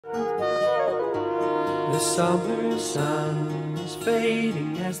summer sun is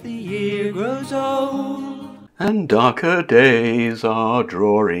fading as the year grows old, and darker days are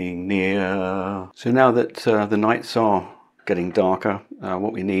drawing near. So now that the nights are getting darker,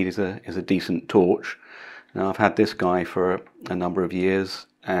 what we need is a decent torch. Now I've had this guy for a number of years,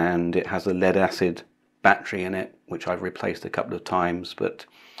 and it has a lead acid battery in it, which I've replaced a couple of times, but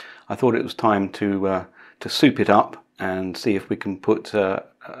I thought it was time to soup it up and see if we can put a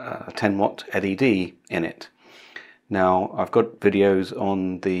 10 watt LED in it. Now I've got videos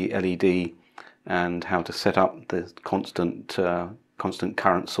on the LED and how to set up the constant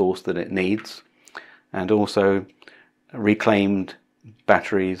current source that it needs, and also reclaimed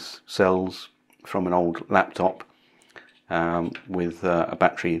batteries, cells from an old laptop with a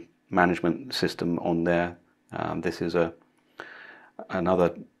battery management system on there. This is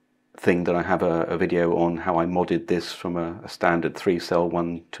another thing that I have a video on, how I modded this from a standard 3-cell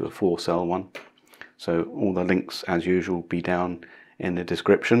one to a 4-cell one. So all the links as usual will be down in the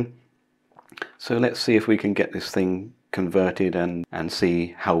description. So let's see if we can get this thing converted and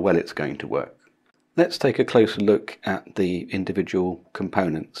see how well it's going to work. Let's take a closer look at the individual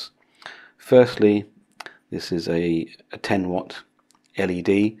components. Firstly, this is a 10 watt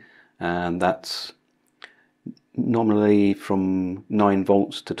LED, and that's nominally from 9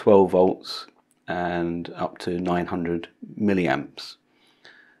 volts to 12 volts and up to 900 milliamps.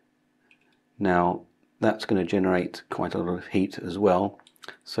 Now that's going to generate quite a lot of heat as well,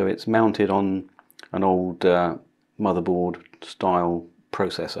 so it's mounted on an old motherboard style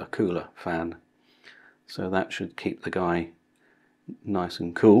processor cooler fan, so that should keep the guy nice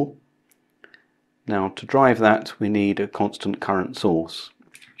and cool. Now to drive that we need a constant current source.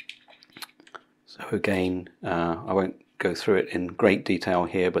 So again, I won't go through it in great detail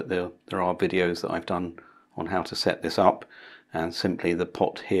here, but there are videos that I've done on how to set this up, and simply the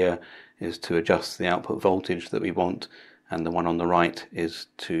pot here is to adjust the output voltage that we want, and the one on the right is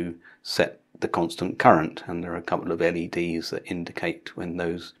to set the constant current, and there are a couple of LEDs that indicate when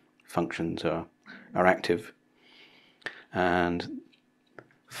those functions are active. And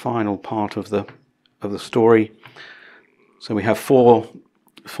final part of the story, so we have four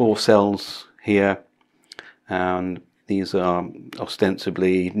cells here, and these are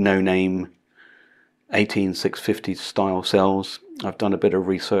ostensibly no-name 18650 style cells. I've done a bit of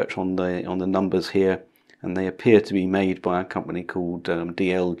research on the numbers here, and they appear to be made by a company called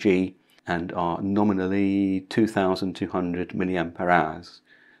DLG and are nominally 2200 milliampere hours.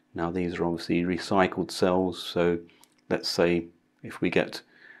 Now these are obviously recycled cells, so let's say if we get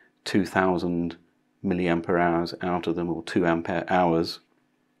 2000 milliampere hours out of them, or 2 ampere hours,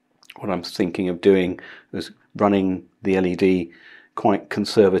 what I'm thinking of doing is running the LED quite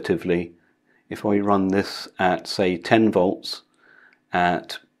conservatively. If I run this at say 10 volts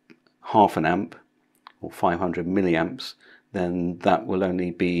at half an amp or 500 milliamps, then that will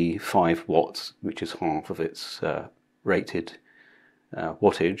only be 5 watts, which is half of its rated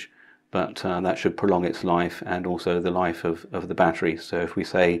wattage, but that should prolong its life and also the life of the battery. So if we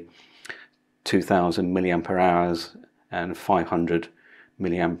say 2000 milliampere hours and 500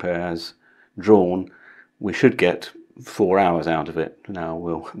 milliamperes drawn, we should get 4 hours out of it. Now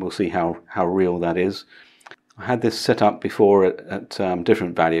we'll see how real that is. I had this set up before at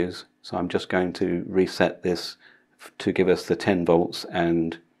different values, so I'm just going to reset this to give us the 10 volts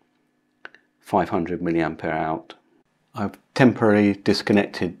and 500 milliampere out. I've temporarily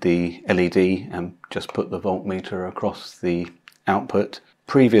disconnected the LED and just put the voltmeter across the output.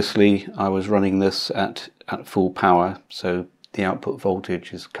 Previously I was running this at full power, so the output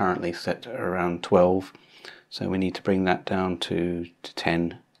voltage is currently set at around 12, so we need to bring that down to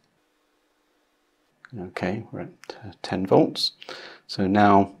 10. Okay, we're at 10 volts. So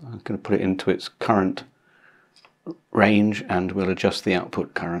now I'm going to put it into its current range and we'll adjust the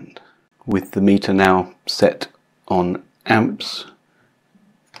output current. With the meter now set on amps,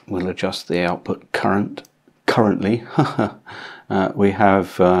 we'll adjust the output current. Currently we have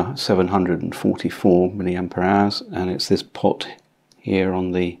 744 milliampere hours, and it's this pot here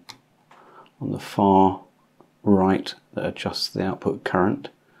on the far right that adjusts the output current,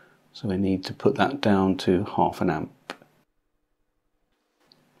 so we need to put that down to half an amp.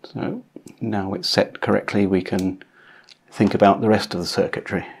 So now it's set correctly, we can think about the rest of the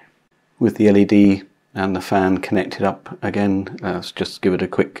circuitry. With the LED and the fan connected up again, let's just give it a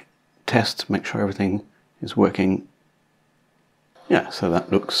quick test, make sure everything is working. Yeah, so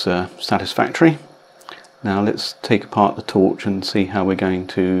that looks satisfactory. Now let's take apart the torch and see how we're going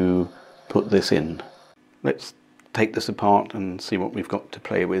to put this in. Let's take this apart and see what we've got to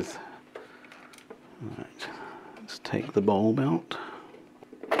play with. Right, let's take the bulb out.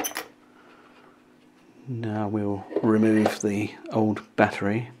 Now we'll remove the old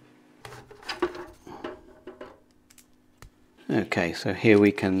battery. Okay, so here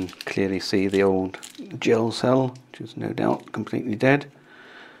we can clearly see the old gel cell, which is no doubt completely dead.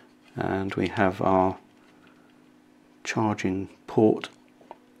 And we have our charging port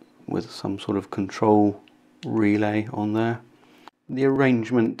with some sort of control relay on there. The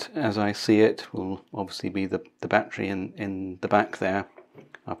arrangement as I see it will obviously be the battery in the back there.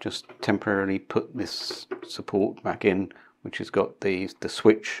 I've just temporarily put this support back in, which has got the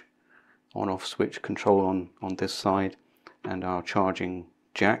switch, on-off switch control on this side, and our charging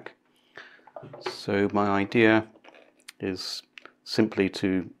jack. So my idea is simply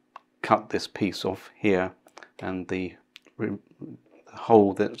to cut this piece off here, and the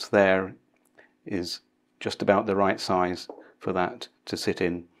hole that's there is just about the right size for that to sit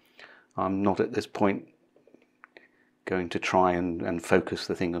in. I'm not at this point going to try and focus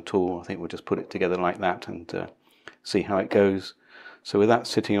the thing at all. I think we'll just put it together like that and see how it goes. So with that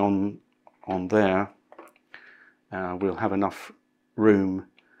sitting on there, we'll have enough room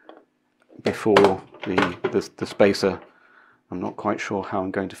before the spacer. I'm not quite sure how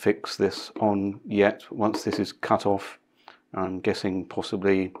I'm going to fix this on yet. Once this is cut off, I'm guessing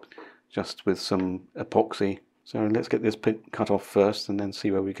possibly just with some epoxy. So let's get this cut off first and then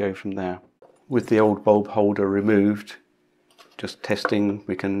see where we go from there. With the old bulb holder removed, just testing,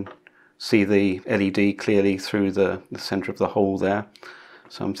 we can see the LED clearly through the center of the hole there.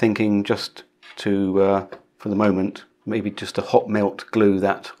 So I'm thinking just to, for the moment, maybe just a hot melt glue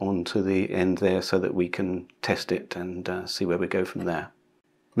that onto the end there so that we can test it and see where we go from there.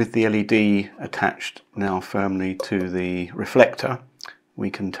 With the LED attached now firmly to the reflector, we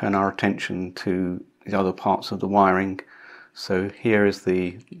can turn our attention to the other parts of the wiring. So here is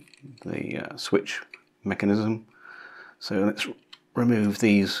the switch mechanism. So let's remove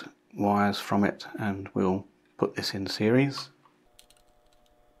these wires from it and we'll put this in series.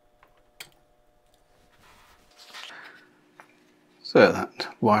 So that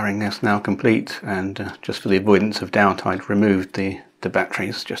wiring is now complete, and just for the avoidance of doubt, I'd removed the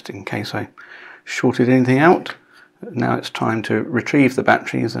batteries just in case I shorted anything out. Now it's time to retrieve the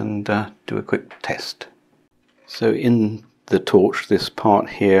batteries and do a quick test. So in the torch, this part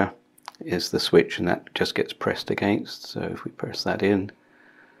here is the switch, and that just gets pressed against. So if we press that in,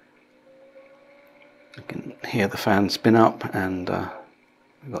 you can hear the fan spin up, and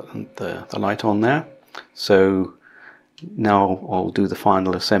we've got the light on there. So now I'll do the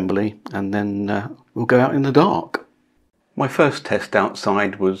final assembly and then we'll go out in the dark. My first test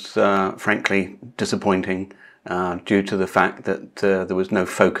outside was frankly disappointing due to the fact that there was no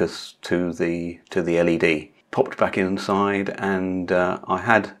focus to the LED. Popped back inside and I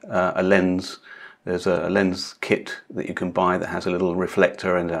had a lens. There's a lens kit that you can buy that has a little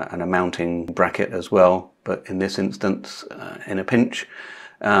reflector and a mounting bracket as well, but in this instance, in a pinch,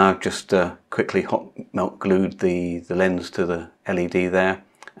 just quickly hot melt glued the lens to the LED there,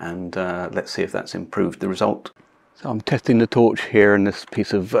 and let's see if that's improved the result. So I'm testing the torch here in this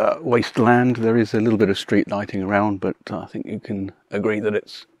piece of wasteland. There is a little bit of street lighting around, but I think you can agree that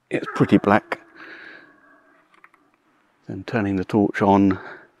it's pretty black. Then turning the torch on,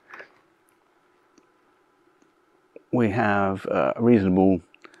 we have a reasonable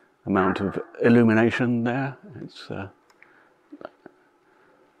amount of illumination there. It's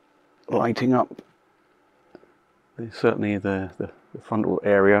lighting up certainly the frontal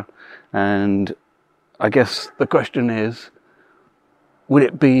area, and I guess the question is, would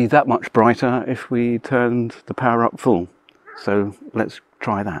it be that much brighter if we turned the power up full? So let's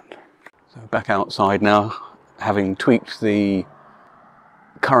try that. So back outside now, having tweaked the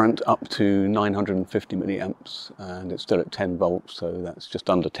current up to 950 milliamps, and it's still at 10 volts, so that's just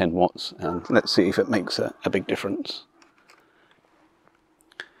under 10 watts, and let's see if it makes a big difference.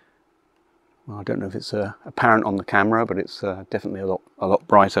 Well, I don't know if it's apparent on the camera, but it's definitely a lot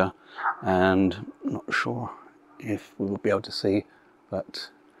brighter, and I'm not sure if we will be able to see, but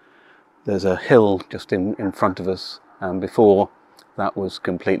there's a hill just in front of us, and before that was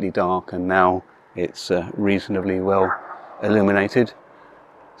completely dark, and now it's reasonably well illuminated.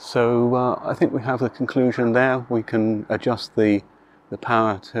 So I think we have the conclusion there. We can adjust the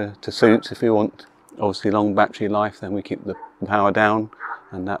power to suit. If we want obviously long battery life, then we keep the power down,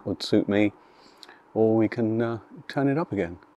 and that would suit me, or we can turn it up again.